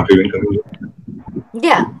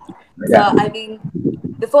 Yeah. So, I mean,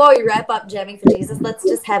 before we wrap up Jamming for Jesus, let's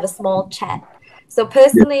just have a small chat. So,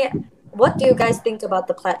 personally, what do you guys think about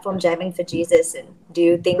the platform Jamming for Jesus? And do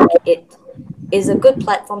you think it is a good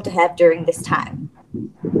platform to have during this time?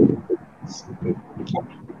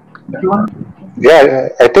 Yeah,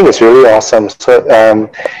 I think it's really awesome. So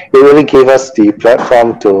it really gave us the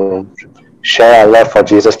platform to share our love for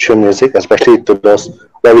Jesus through music, especially to those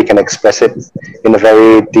where we can express it in a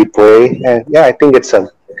very deep way. And yeah, I think it's a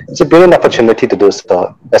brilliant opportunity to do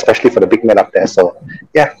so, especially for the big men up there. So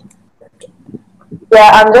yeah. Yeah,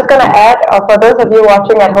 I'm just going to add, for those of you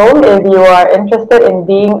watching at home, if you are interested in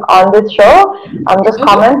being on this show, just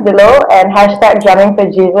comment below and hashtag Jamming for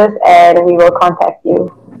Jesus, and we will contact you.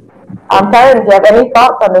 Terrence, do you have any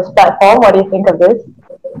thoughts on this platform? What do you think of this?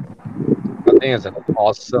 I think it's an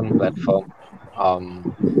awesome platform.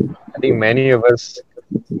 I think many of us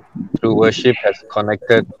through worship has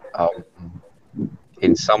connected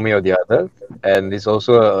in some way or the other, and it's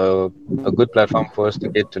also a good platform for us to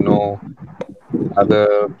get to know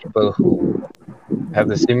other people who have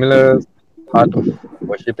the similar heart of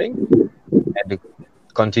worshipping and to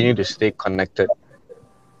continue to stay connected.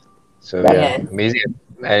 So yeah, amazing.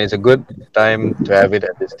 And it's a good time to have it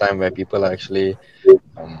at this time where people are actually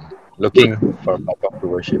looking for a platform to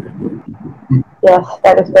worship. Yes,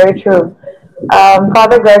 that is very true.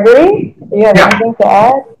 Father Gregory, do you have anything to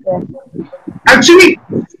add? Yeah. Actually,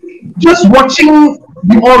 just watching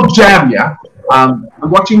the all jam, I'm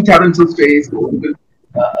watching Terrence's face, or even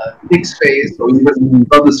Nick's face, or even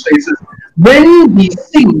brothers' faces. When we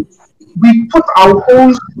sing, we put our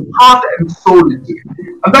whole heart and soul into it.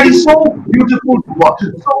 And that is so beautiful to watch.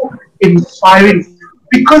 It's so inspiring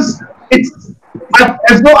because it's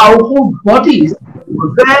as though our whole bodies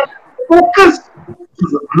were there, focused to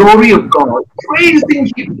the glory of God, praising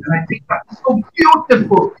Him. And I think that's so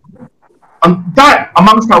beautiful. And that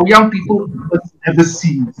amongst our young people, we must never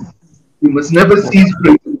cease. We must never cease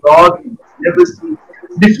praising God. We must never cease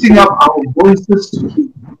lifting up our voices to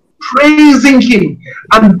Him, praising Him.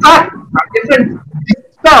 And that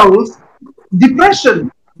dispels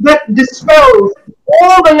depression, that dispels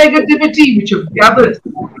all the negativity which have gathered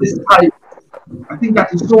over this time. I think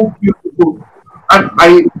that is so beautiful. And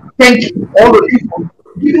I thank all of you for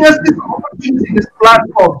giving us this opportunity, this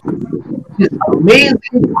platform, this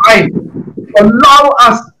amazing time. Allow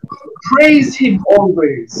us to praise Him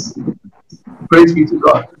always. Praise be to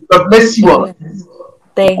God. God bless you all.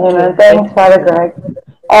 Thank you. Thanks, Father Greg.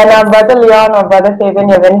 And Brother Leon or Brother Fabian,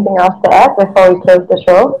 you have anything else to add before we close the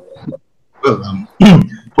show? Well,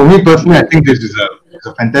 for me personally, I think this is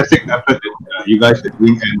a fantastic effort that you guys are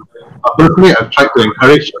doing. And personally, I've tried to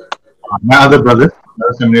encourage my other brothers,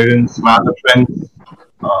 other seminarians, my other friends,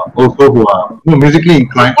 also who are musically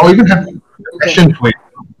inclined or even have a passion for it.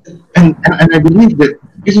 And I believe that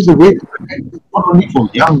this is a way to connect not only for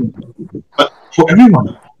young, but for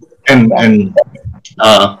everyone. And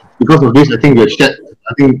because of this, I think we have shared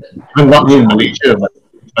I think even not only in Malaysia, but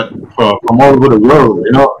from all over the world,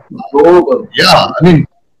 global. Yeah, I mean,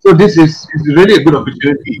 so this is really a good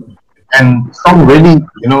opportunity, and song really,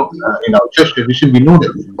 in our church tradition, we know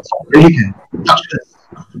that song really can touch us.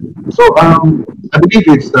 So I believe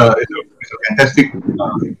it's a fantastic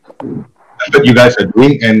effort you guys are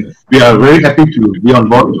doing, and we are very happy to be on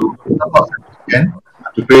board to help us again,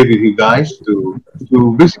 to pray with you guys, to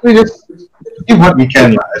basically just give what we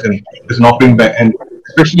can as an offering back, and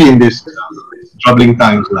especially in this troubling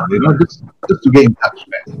times now, just to get in touch,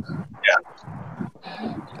 man. Yeah.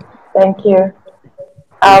 Thank you.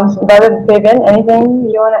 Brother Fabian, anything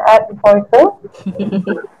you want to add before we go?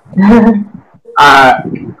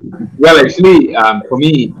 Well, actually, for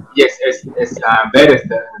me, yes, as bad as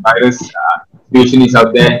the virus situation is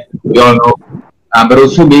out there, we all know, but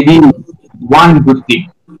also maybe one good thing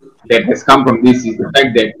that has come from this is the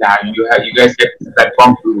fact that you guys have this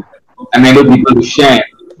platform to enable people to share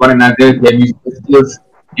one another their musical skills.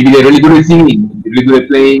 Maybe they're really good at singing, they're really good at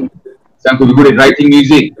playing, some could be good at writing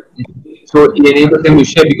music. So it enables them to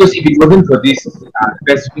share, because if it wasn't for this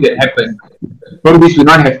catastrophe that happened, probably this would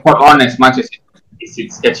not have caught on as much as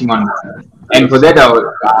it's catching on. And for that,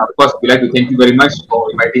 of course, we'd like to thank you very much for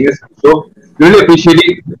inviting us to the show. Really appreciate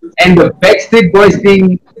it. And the Backstreet Boys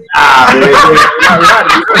thing,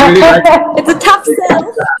 it's a tough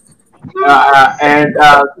sell. And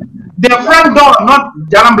their front door, not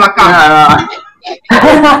Jalan Belakang.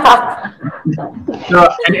 So,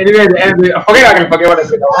 and anyway, forget what I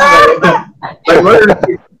said. But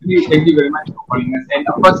thank you very much for calling us. And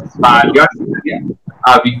of course,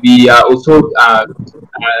 we are also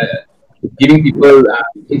giving people,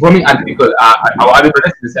 informing other people, our other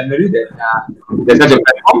brothers in the seminary that there's such a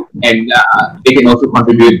platform, and they can also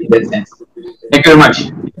contribute in that sense. Thank you very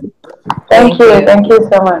much. Thank you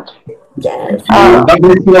so much. Yes. God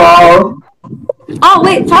bless you all. Oh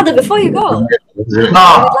wait, Father, before you go, I would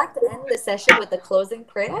like to end the session with a closing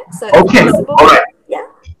prayer. So Okay, all right. Yeah.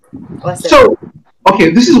 Awesome. So,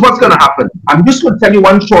 okay, this is what's going to happen. I'm just going to tell you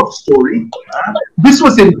one short story. This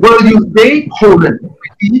was in World Youth Day, Poland.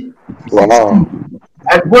 Wow.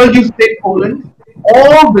 At World Youth Day, Poland,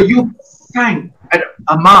 all the youth sang at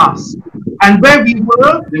a mass. And where we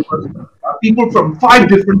were, there were people from 5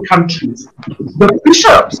 different countries. The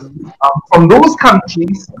bishops from those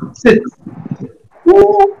countries said,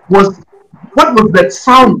 what was that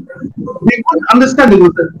sound? They couldn't understand. There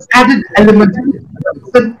was an added element. There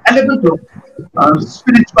was an element of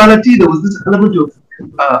spirituality. There was this element of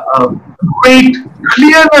great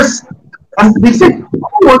clearness. And they said,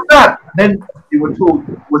 who was that? Then they were told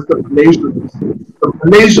it was the Malaysians. The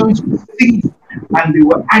Malaysians were singing, and they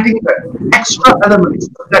were adding that extra element,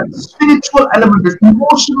 that spiritual element, this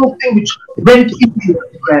emotional thing which went into their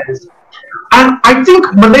prayers. And I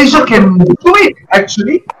think Malaysia can do it,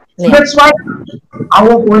 actually. So that's why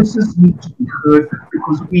our voices need to be heard,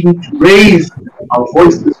 because we need to raise our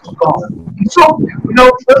voices to God. And so,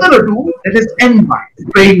 without further ado, let us end by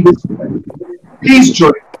praying this prayer. Please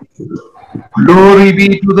join me. Glory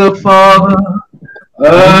be to the Father,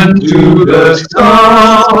 and to the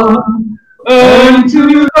Son, and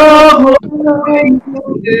to the Holy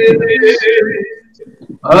Spirit,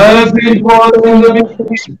 as it was in the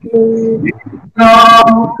beginning,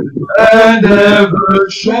 now and ever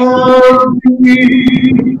shall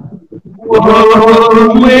be,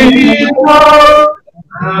 world without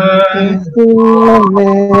end.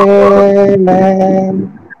 Amen.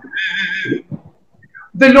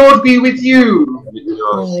 The Lord be with you.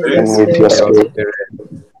 And with your spirit.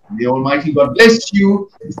 The Almighty God bless you,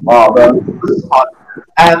 Father, the Son,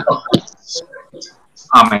 and the Holy Spirit.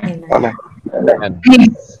 Amen. Amen.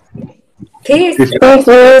 Peace. Peace. Peace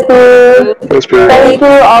with you. Thank you,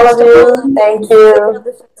 all of you. Thank you.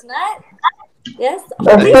 Yes.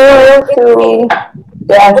 We'll see you soon.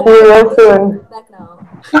 Yeah, see you real soon. Back now.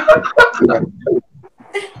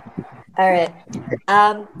 All right.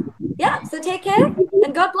 Yeah, so take care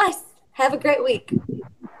and God bless. Have a great week.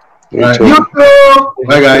 Right. You too.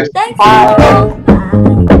 Bye, guys. Thanks. Bye.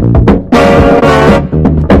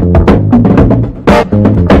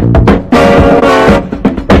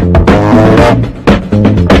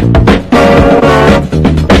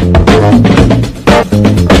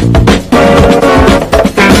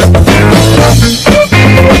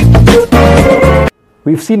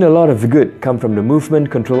 We've seen a lot of good come from the movement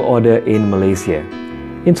control order in Malaysia.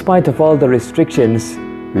 In spite of all the restrictions,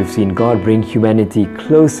 we've seen God bring humanity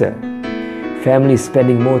closer, families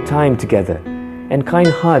spending more time together, and kind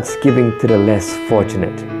hearts giving to the less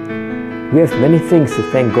fortunate. We have many things to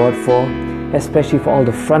thank God for, especially for all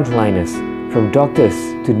the frontliners, from doctors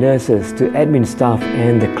to nurses to admin staff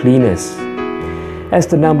and the cleaners. As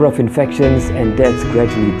the number of infections and deaths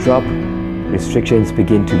gradually drop, restrictions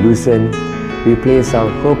begin to loosen, we place our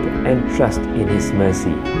hope and trust in His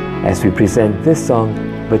mercy. As we present this song,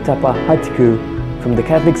 Betapa Hatiku, from the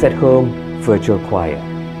Catholics at Home Virtual Choir.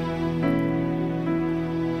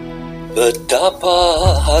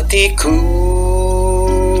 Betapa hatiku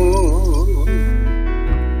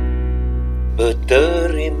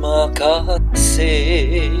berterima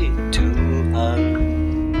kasih Tuhan,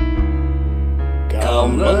 Kau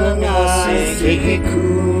mengasihiku,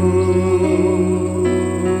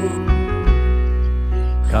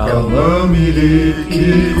 Kau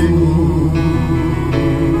memilikiku.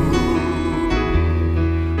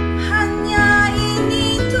 Hanya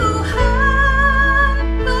ini Tuhan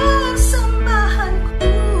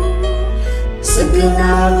persembahanku,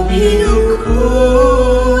 Segenap hidupku,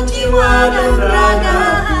 jiwa dan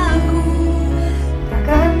ragaku,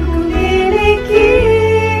 takkan ku miliki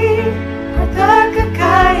harta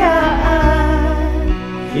kekayaan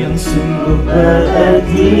yang sungguh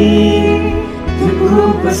berarti untuk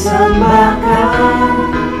ku persembahkan.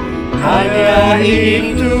 Hanya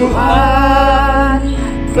ini Tuhan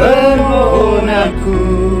permohonanku,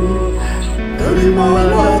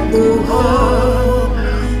 terimalah Tuhan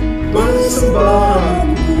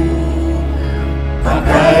persembahanku.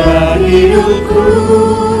 Pakailah hidupku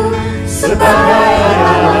sebagai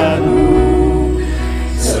alatmu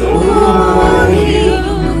seumur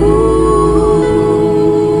hidupku.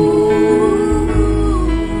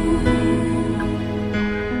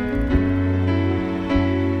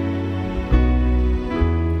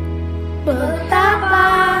 Betapa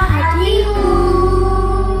hatiku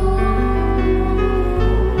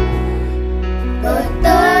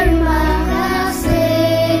berterima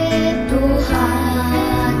kasih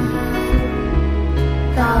Tuhan,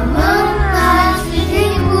 Kau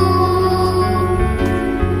mengasihiku,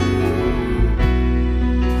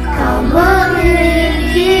 Kau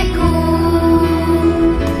memilikiku.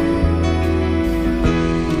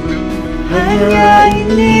 Hanya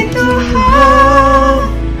ini Tuhan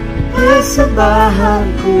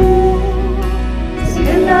persembahanku,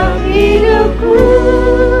 Segenap hidupku,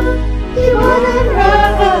 jiwa dan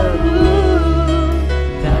ragaku,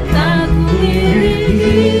 takkan ku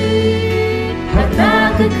miliki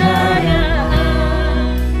harta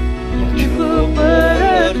kekayaan yang cukup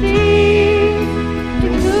berarti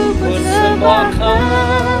untuk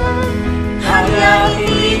persembahkan. hanya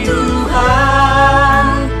ini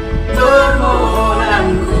Tuhan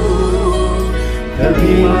permohonanku,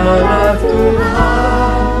 Terimalah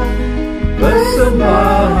Tuhan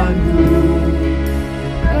persembahanku.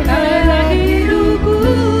 pakailah hidupku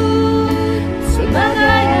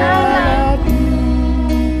sebagai alatmu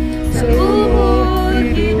seumur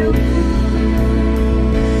hidupku.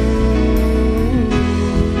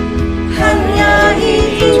 Hanya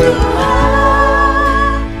ini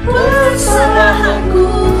Tuhan persembahanku,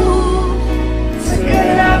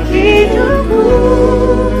 segenap hidupku,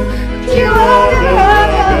 jiwa dan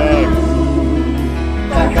ragaku,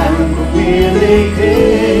 Takkan ku miliki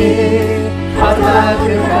harta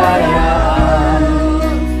kekayaan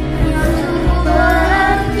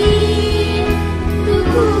berarti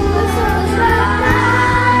untukku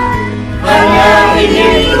persembahkan. hanya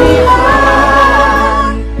ini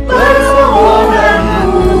Tuhan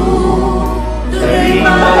permohonanku,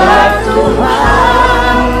 terimalah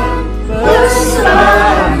Tuhan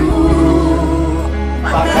persembahanku.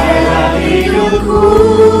 Pakailah hidupku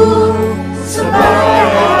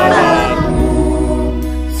sebagai alatmu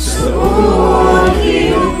seumur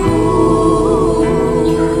hidupku.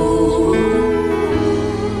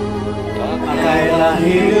 Pakailah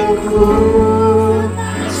hidupku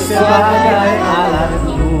sebagai